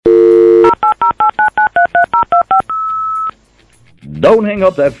Don't hang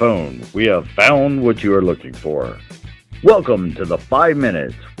up that phone. We have found what you are looking for. Welcome to the 5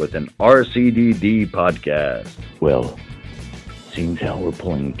 Minutes with an RCDD podcast. Well, seems how we're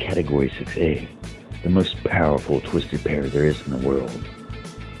pulling Category 6A, the most powerful twisted pair there is in the world.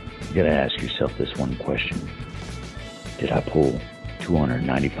 You gotta ask yourself this one question. Did I pull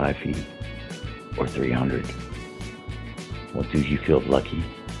 295 feet or 300? Well, do you feel lucky?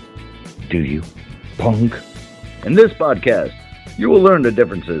 Do you, punk? In this podcast, you will learn the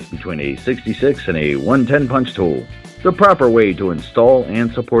differences between a 66 and a 110 punch tool, the proper way to install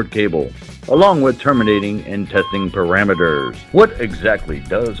and support cable, along with terminating and testing parameters. What exactly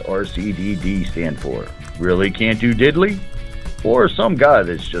does RCDD stand for? Really can't do diddly? Or some guy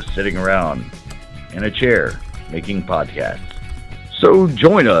that's just sitting around in a chair making podcasts? So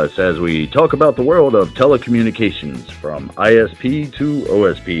join us as we talk about the world of telecommunications, from ISP to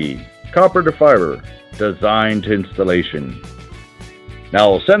OSP, copper to fiber, design to installation.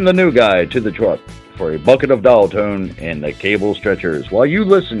 Now send the new guy to the truck for a bucket of dial tone and the cable stretchers while you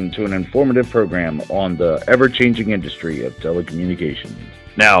listen to an informative program on the ever-changing industry of telecommunications.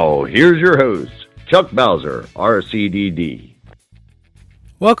 Now, here's your host, Chuck Bowser, RCDD.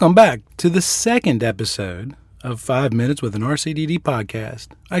 Welcome back to the second episode of 5 Minutes with an RCDD podcast.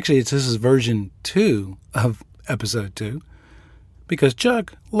 Actually, this is version 2 of episode 2, because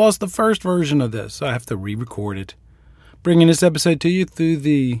Chuck lost the first version of this, so I have to re-record it. Bringing this episode to you through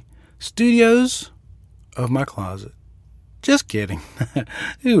the studios of my closet. Just kidding.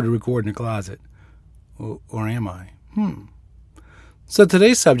 Who would record in a closet? Or am I? So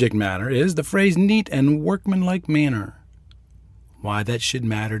today's subject matter is the phrase neat and workmanlike manner. Why that should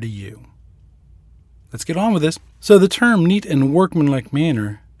matter to you. Let's get on with this. So the term neat and workmanlike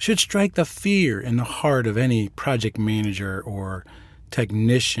manner should strike the fear in the heart of any project manager or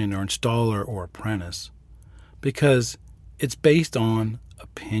technician or installer or apprentice, because it's based on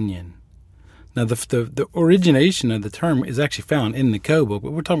opinion. Now, the origination of the term is actually found in the code book,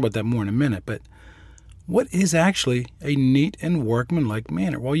 but we'll talk about that more in a minute. But what is actually a neat and workmanlike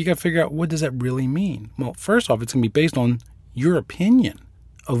manner? Well, you got to figure out, what does that really mean? Well, first off, it's going to be based on your opinion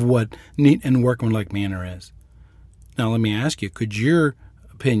of what neat and workmanlike manner is. Now, let me ask you, could your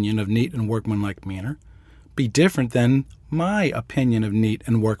opinion of neat and workmanlike manner be different than my opinion of neat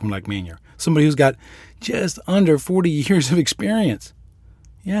and workmanlike manner? Somebody who's got just under 40 years of experience.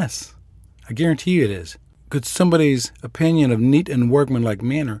 Yes, I guarantee you it is. Could somebody's opinion of neat and workmanlike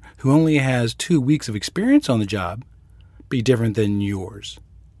manner, who only has 2 weeks of experience on the job, be different than yours?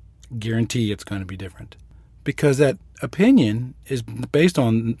 Guarantee it's going to be different. Because that opinion is based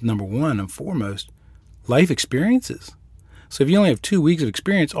on, number one and foremost, life experiences. So if you only have 2 weeks of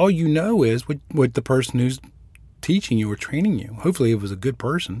experience, all you know is what the person who's teaching you or training you. Hopefully it was a good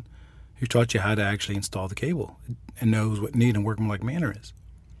person who taught you how to actually install the cable and knows what neat and workmanlike manner is.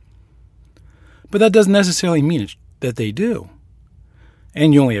 But that doesn't necessarily mean that they do.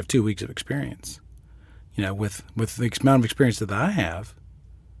 And you only have 2 weeks of experience. You know, with the amount of experience that I have,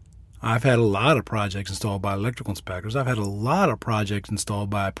 I've had a lot of projects installed by electrical inspectors. I've had a lot of projects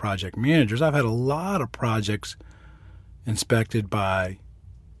installed by project managers. I've had a lot of projects inspected by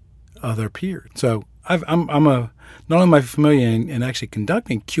other peers. So not only am I familiar in actually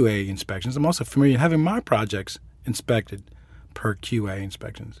conducting QA inspections, I'm also familiar in having my projects inspected per QA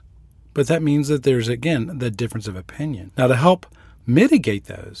inspections. But that means that there's, again, the difference of opinion. Now, to help mitigate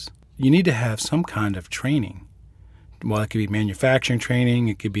those, you need to have some kind of training. Well, it could be manufacturing training.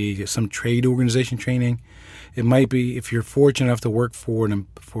 It could be some trade organization training. It might be, if you're fortunate enough to work for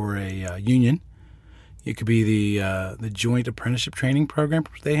a union, it could be the joint apprenticeship training program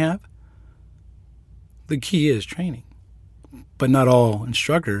they have. The key is training. But not all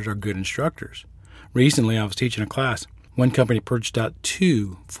instructors are good instructors. Recently, I was teaching a class. One company purchased out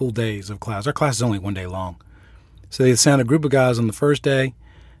 2 full days of class. Our class is only 1 day long. So they assigned a group of guys on the first day,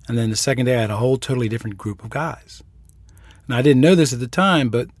 and then the second day I had a whole totally different group of guys. And I didn't know this at the time,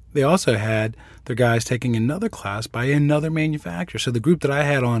 but they also had their guys taking another class by another manufacturer. So the group that I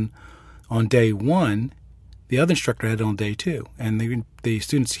had on day 1, the other instructor had on day 2. And the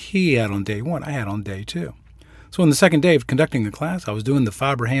students he had on day 1, I had on day 2. So on the second day of conducting the class, I was doing the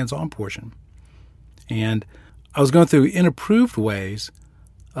fiber hands-on portion. And I was going through inapproved ways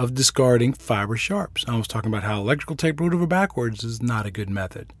of discarding fiber sharps. I was talking about how electrical tape rolled over backwards is not a good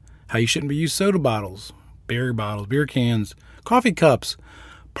method. How you shouldn't be using soda bottles, beer cans, coffee cups,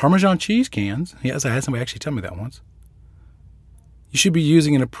 Parmesan cheese cans. Yes, I had somebody actually tell me that once. You should be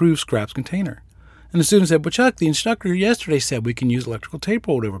using an approved scraps container. And the student said, "But Chuck, the instructor yesterday said we can use electrical tape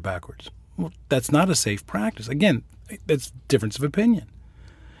rolled over backwards." Well, that's not a safe practice. Again, that's difference of opinion.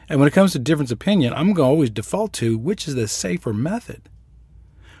 And when it comes to difference of opinion, I'm going to always default to which is the safer method.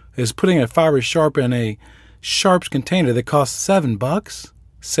 Is putting a fiber sharp in a sharps container that costs $7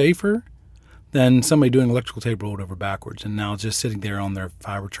 safer than somebody doing electrical tape rolled over backwards and now just sitting there on their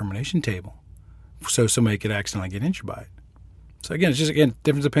fiber termination table so somebody could accidentally get injured by it? So again, it's just,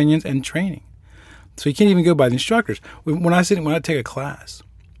 different opinions and training. So you can't even go by the instructors. When I take a class,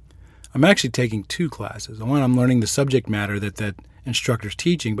 I'm actually taking 2 classes. One, I'm learning the subject matter that instructor's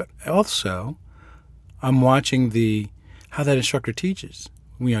teaching, but also I'm watching how that instructor teaches.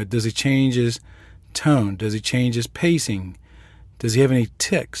 Does he change his tone? Does he change his pacing? Does he have any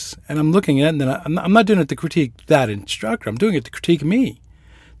tics? And I'm looking at it, and then I'm not doing it to critique that instructor. I'm doing it to critique me,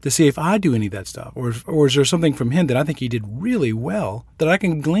 to see if I do any of that stuff. Or is there something from him that I think he did really well that I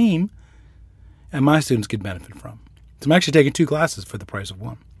can glean and my students could benefit from? So I'm actually taking 2 classes for the price of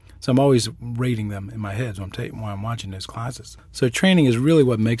one. So I'm always rating them in my head while I'm watching those classes. So training is really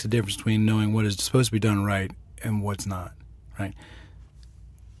what makes the difference between knowing what is supposed to be done right and what's not, right?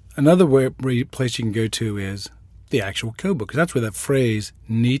 Another place you can go to is the actual code book, because that's where that phrase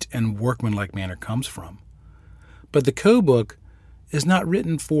neat and workmanlike manner comes from. But the code book is not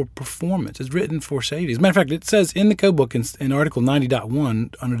written for performance. It's written for safety. As a matter of fact, it says in the code book in Article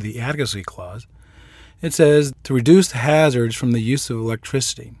 90.1 under the adequacy clause, it says to reduce hazards from the use of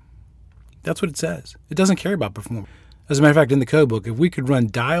electricity. That's what it says. It doesn't care about performance. As a matter of fact, in the code book, if we could run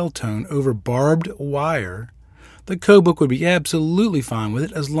dial tone over barbed wire, the code book would be absolutely fine with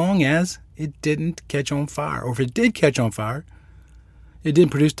it as long as it didn't catch on fire. Or if it did catch on fire, it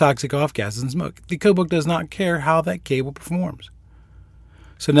didn't produce toxic off gases and smoke. The code book does not care how that cable performs.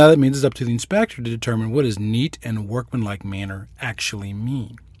 So now that means it's up to the inspector to determine what does neat and workmanlike manner actually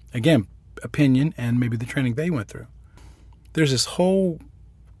mean. Again, opinion and maybe the training they went through. There's this whole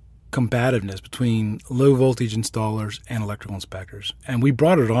combativeness between low voltage installers and electrical inspectors. And we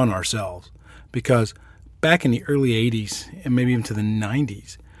brought it on ourselves because back in the early 80s and maybe even to the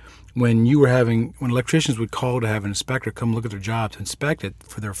 90s, when electricians would call to have an inspector come look at their job to inspect it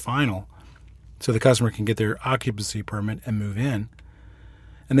for their final so the customer can get their occupancy permit and move in,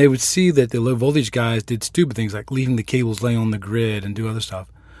 and they would see that the low voltage guys did stupid things like leaving the cables lay on the grid and do other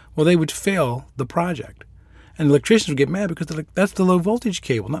stuff, well, they would fail the project. And electricians would get mad because they're like, that's the low voltage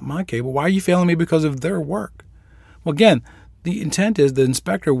cable, not my cable. Why are you failing me because of their work? Well, again, the intent is the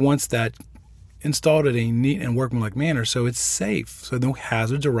inspector wants that installed in a neat and workmanlike manner so it's safe, so no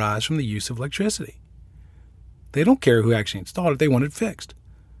hazards arise from the use of electricity. They don't care who actually installed it. They want it fixed.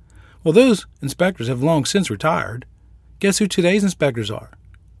 Well, those inspectors have long since retired. Guess who today's inspectors are?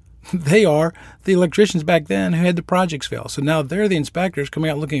 They are the electricians back then who had the projects fail. So now they're the inspectors coming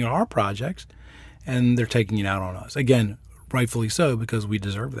out looking at our projects, and they're taking it out on us. Again, rightfully so, because we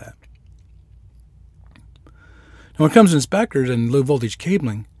deserve that. Now, when it comes to inspectors and low voltage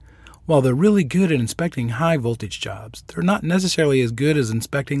cabling, while they're really good at inspecting high voltage jobs, they're not necessarily as good as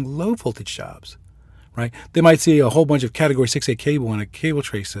inspecting low voltage jobs, right? They might see a whole bunch of category 6A cable in a cable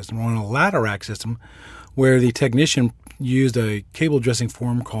tray system or in a ladder rack system where the technician used a cable dressing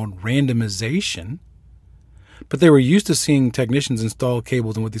form called randomization, but they were used to seeing technicians install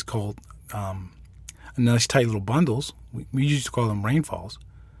cables in what these called nice tight little bundles. We used to call them rainfalls.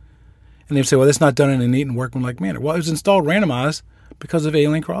 And they'd say, well, that's not done in a neat and workmanlike manner. Well, it was installed randomized because of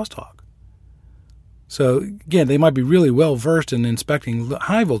alien crosstalk. So, again, they might be really well versed in inspecting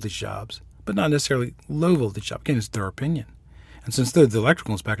high voltage jobs, but not necessarily low voltage jobs. Again, it's their opinion. And since they're the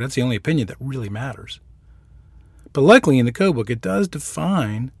electrical inspector, that's the only opinion that really matters. But luckily in the code book, it does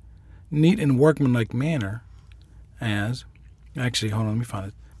define neat and workmanlike manner as, actually, hold on, let me find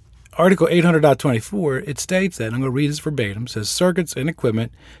it. Article 800.24, it states that, and I'm going to read this verbatim, says circuits and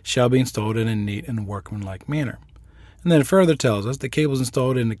equipment shall be installed in a neat and workmanlike manner. And then it further tells us the cables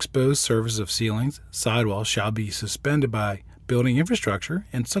installed in exposed surfaces of ceilings, sidewalls shall be suspended by building infrastructure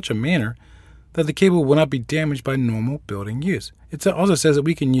in such a manner that the cable will not be damaged by normal building use. It also says that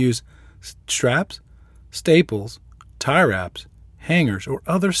we can use straps, staples, tie wraps, hangers, or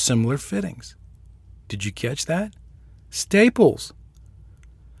other similar fittings. Did you catch that? Staples.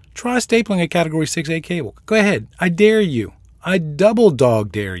 Try stapling a Category 6A cable. Go ahead. I dare you. I double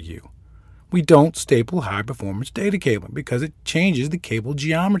dog dare you. We don't staple high-performance data cabling because it changes the cable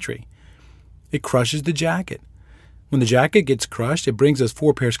geometry. It crushes the jacket. When the jacket gets crushed, it brings those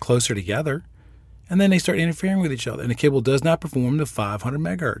 4 pairs closer together, and then they start interfering with each other, and the cable does not perform to 500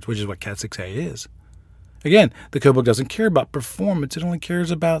 megahertz, which is what Cat 6A is. Again, the code book doesn't care about performance. It only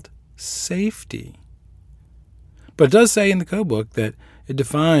cares about safety. But it does say in the code book that it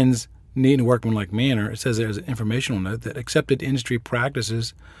defines neat and workmanlike manner. It says there's an informational note that accepted industry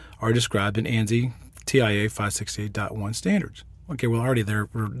practices are described in ANSI TIA 568.1 standards. Okay, well, already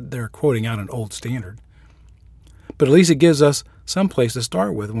they're quoting out an old standard. But at least it gives us some place to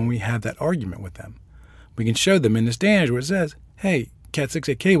start with when we have that argument with them. We can show them in the standards where it says, hey,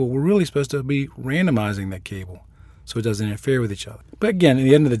 Cat6A cable, we're really supposed to be randomizing that cable so it doesn't interfere with each other. But again, at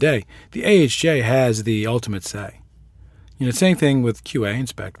the end of the day, the AHJ has the ultimate say. Same thing with QA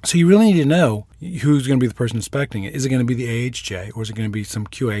inspector. So you really need to know who's going to be the person inspecting it. Is it going to be the AHJ, or is it going to be some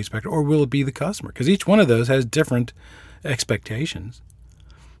QA inspector, or will it be the customer? Because each one of those has different expectations.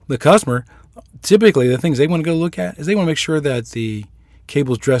 The customer, typically the things they want to go look at is they want to make sure that the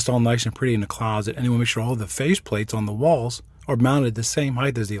cable's dressed all nice and pretty in the closet, and they want to make sure all the faceplates on the walls are mounted the same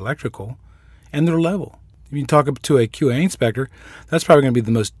height as the electrical, and they're level. If you talk to a QA inspector, that's probably going to be the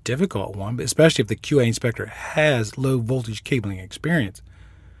most difficult one, but especially if the QA inspector has low voltage cabling experience,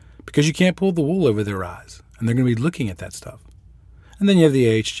 because you can't pull the wool over their eyes, and they're going to be looking at that stuff. And then you have the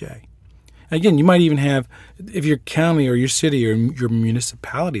AHJ. Again, you might even have, if your county or your city or your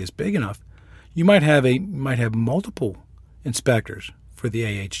municipality is big enough, you might have multiple inspectors for the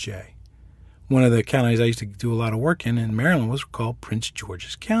AHJ. One of the counties I used to do a lot of work in Maryland was called Prince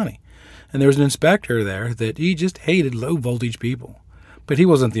George's County. And there was an inspector there that he just hated low voltage people. But he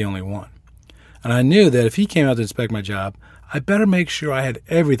wasn't the only one. And I knew that if he came out to inspect my job, I better make sure I had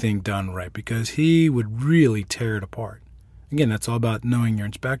everything done right, because he would really tear it apart. Again, that's all about knowing your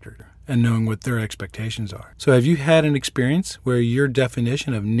inspector and knowing what their expectations are. So have you had an experience where your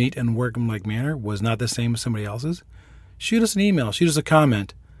definition of neat and workmanlike manner was not the same as somebody else's? Shoot us an email, shoot us a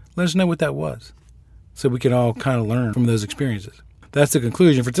comment. Let us know what that was, so we can all kind of learn from those experiences. That's the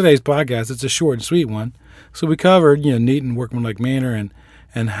conclusion for today's podcast. It's a short and sweet one. So we covered, neat and workmanlike manner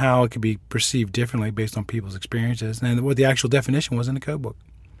and how it could be perceived differently based on people's experiences, and what the actual definition was in the code book.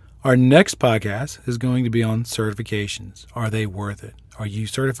 Our next podcast is going to be on certifications. Are they worth it? Are you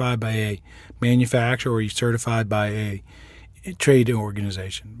certified by a manufacturer, or are you certified by a trade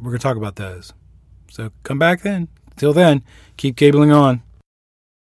organization? We're going to talk about those. So come back then. Till then, keep cabling on.